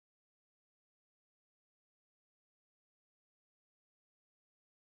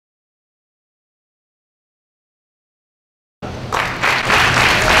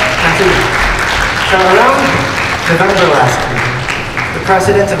So around November last year, the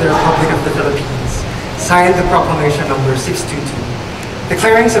President of the Republic of the Philippines signed the Proclamation number 622,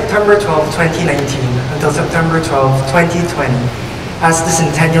 declaring September 12, 2019 until September 12, 2020 as the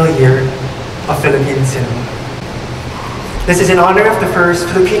centennial year of Philippine cinema. This is in honor of the first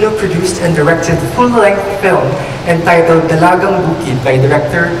Filipino-produced and directed full-length film entitled Dalagang Bukid by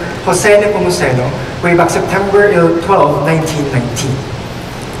director Jose Nepomuceno way back September 12, 1919.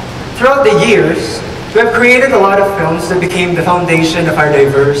 Throughout the years, we have created a lot of films that became the foundation of our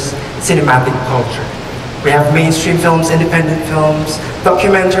diverse cinematic culture. We have mainstream films, independent films,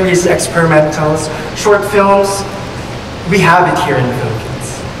 documentaries, experimentals, short films. We have it here in the Philippines.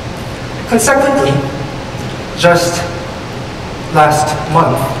 Consequently, just last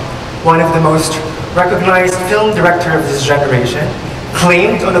month, one of the most recognized film director of this generation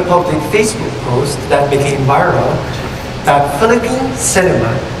claimed on a public Facebook post that became viral that Philippine cinema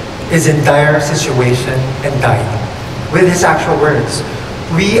is in dire situation and dying. With his actual words,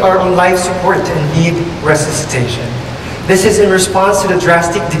 we are on life support and need resuscitation. This is in response to the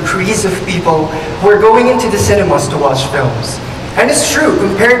drastic decrease of people who are going into the cinemas to watch films. And it's true,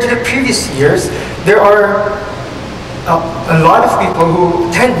 compared to the previous years, there are a lot of people who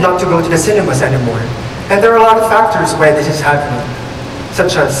tend not to go to the cinemas anymore. And there are a lot of factors why this is happening,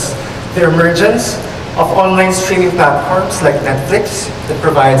 such as the emergence of online streaming platforms like Netflix that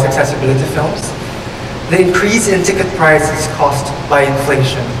provides accessibility to films, the increase in ticket prices caused by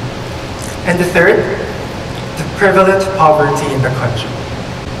inflation, and the third, the prevalent poverty in the country.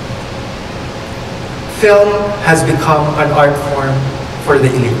 Film has become an art form for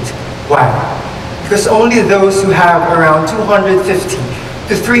the elite. Why? Because only those who have around 250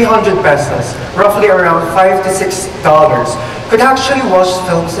 to 300 pesos, roughly around $5 to $6, could actually watch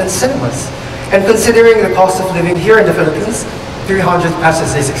films in cinemas. And considering the cost of living here in the Philippines, 300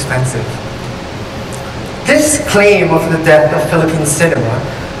 pesos is expensive. This claim of the death of Philippine cinema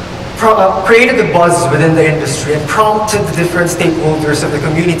created a buzz within the industry and prompted the different stakeholders of the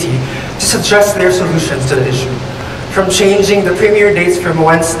community to suggest their solutions to the issue. From changing the premiere dates from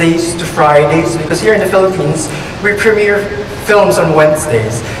Wednesdays to Fridays, because here in the Philippines, we premiere films on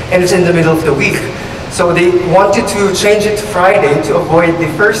Wednesdays, and it's in the middle of the week. So they wanted to change it to Friday to avoid the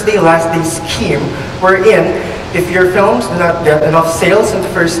first day, last day scheme, wherein if your films do not get enough sales on the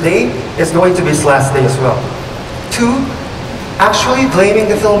first day, it's going to be its last day as well. 2, actually blaming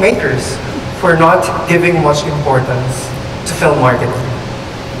the filmmakers for not giving much importance to film marketing.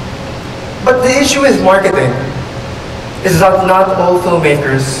 But the issue is marketing is that not all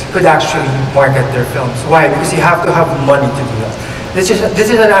filmmakers could actually market their films. Why? Because you have to have money to do that. This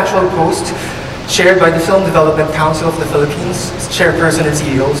is an actual post shared by the Film Development Council of the Philippines, chairperson and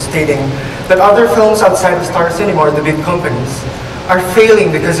CEO, stating that other films outside of Star Cinema or the big companies are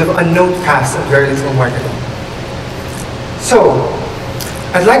failing because of unknown cast and very little marketing. So,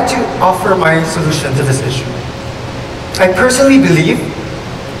 I'd like to offer my solution to this issue. I personally believe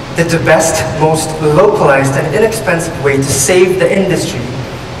that the best, most localized and inexpensive way to save the industry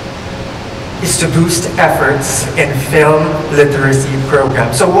is to boost efforts in film literacy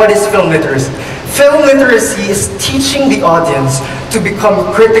programs. So what is film literacy? Film literacy is teaching the audience to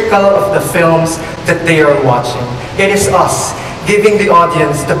become critical of the films that they are watching. It is us giving the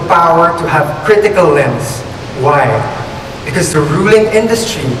audience the power to have critical lens. Why? Because the ruling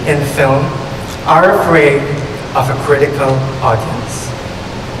industry in film are afraid of a critical audience.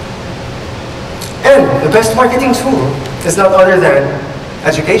 And the best marketing tool is not other than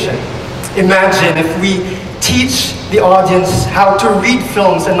education. Imagine if we teach the audience how to read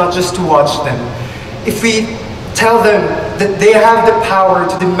films and not just to watch them. If we tell them that they have the power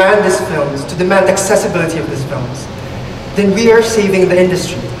to demand these films, to demand accessibility of these films, then we are saving the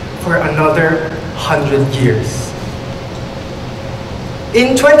industry for another 100 years.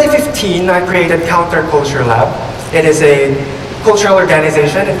 In 2015, I created Counterculture Lab. It is a cultural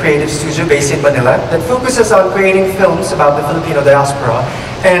organization and creative studio based in Manila that focuses on creating films about the Filipino diaspora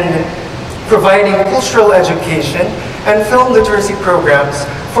and providing cultural education and film literacy programs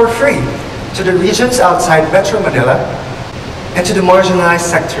for free to the regions outside Metro Manila and to the marginalized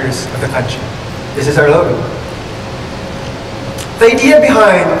sectors of the country. This is our logo. The idea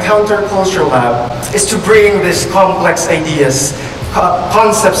behind Counterculture Lab is to bring these complex ideas,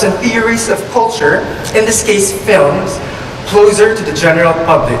 concepts and theories of culture, in this case films, closer to the general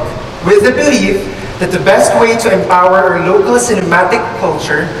public, with the belief that the best way to empower our local cinematic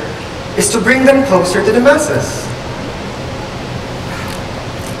culture is to bring them closer to the masses.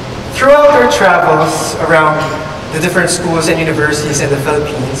 Throughout our travels around the different schools and universities in the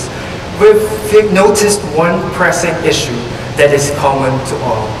Philippines, we've noticed one pressing issue that is common to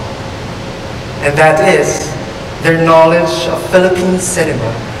all. and that is their knowledge of Philippine cinema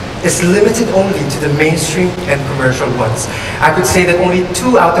is limited only to the mainstream and commercial ones. I could say that only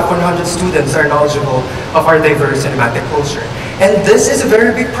 2 out of 100 students are knowledgeable of our diverse cinematic culture. And this is a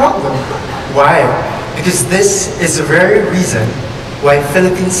very big problem. Why? Because this is the very reason why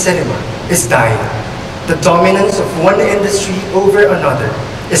Philippine cinema is dying. The dominance of one industry over another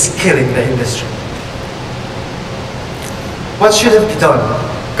is killing the industry. What should have been done?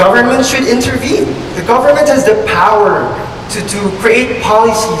 Government should intervene. The government has the power to create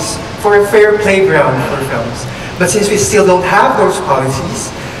policies for a fair playground for films. But since we still don't have those policies,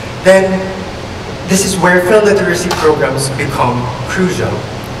 then this is where film literacy programs become crucial.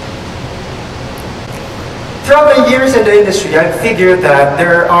 Throughout my years in the industry, I've figured that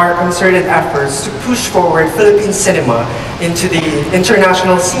there are concerted efforts to push forward Philippine cinema into the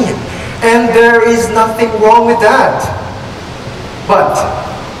international scene. And there is nothing wrong with that. But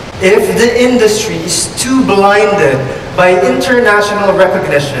if the industry is too blinded by international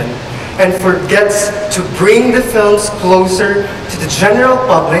recognition and forgets to bring the films closer to the general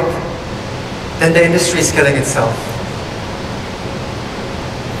public, then the industry is killing itself.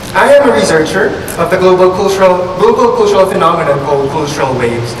 I am a researcher of the global cultural phenomenon called cultural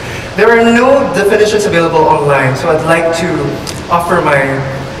waves. There are no definitions available online, so I'd like to offer my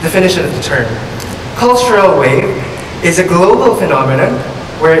definition of the term. Cultural wave is a global phenomenon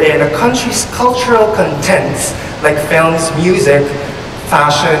wherein a country's cultural contents, like films, music,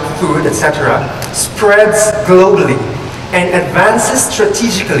 fashion, food, etc., spreads globally and advances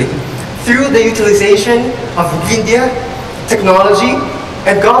strategically through the utilization of media, technology,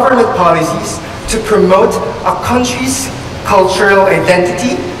 and government policies to promote a country's cultural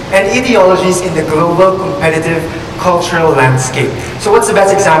identity and ideologies in the global competitive cultural landscape. So what's the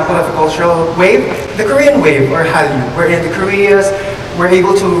best example of a cultural wave? The Korean wave, or Hallyu, wherein the Koreas were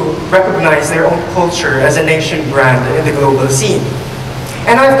able to recognize their own culture as a nation brand in the global scene.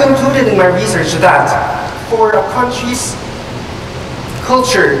 And I've concluded in my research that for a country's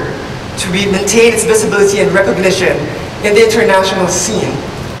culture to maintain its visibility and recognition in the international scene,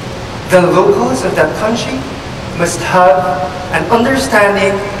 the locals of that country must have an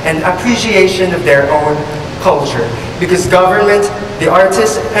understanding and appreciation of their own culture. Because government, the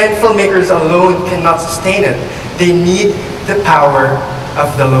artists, and filmmakers alone cannot sustain it. They need the power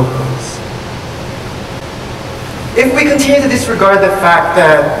of the locals. If we continue to disregard the fact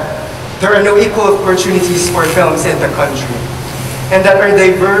that there are no equal opportunities for films in the country, and that our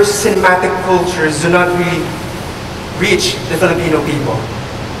diverse cinematic cultures do not really reach the Filipino people,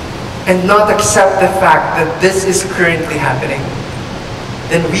 and not accept the fact that this is currently happening,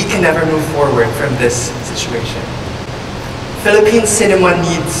 then we can never move forward from this situation. Philippine cinema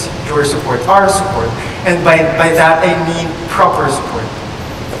needs your support, our support, and by that I mean proper support.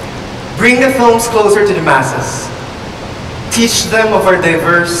 Bring the films closer to the masses. Teach them of our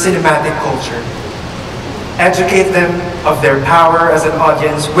diverse cinematic culture. Educate them of their power as an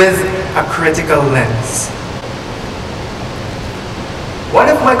audience with a critical lens. One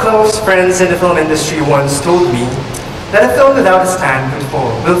of my close friends in the film industry once told me that a film without a stand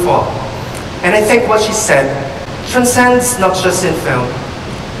will fall. And I think what she said transcends not just in film,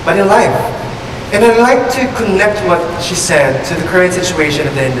 but in life. And I'd like to connect what she said to the current situation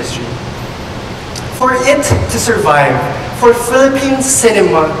of the industry. For it to survive, for Philippine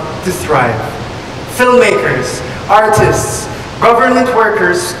cinema to thrive, filmmakers, artists, government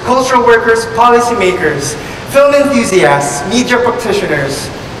workers, cultural workers, policymakers, film enthusiasts, media practitioners,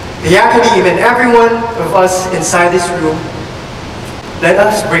 the academe, and every one of us inside this room, let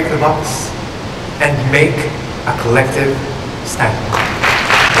us break the box and make a collective stand.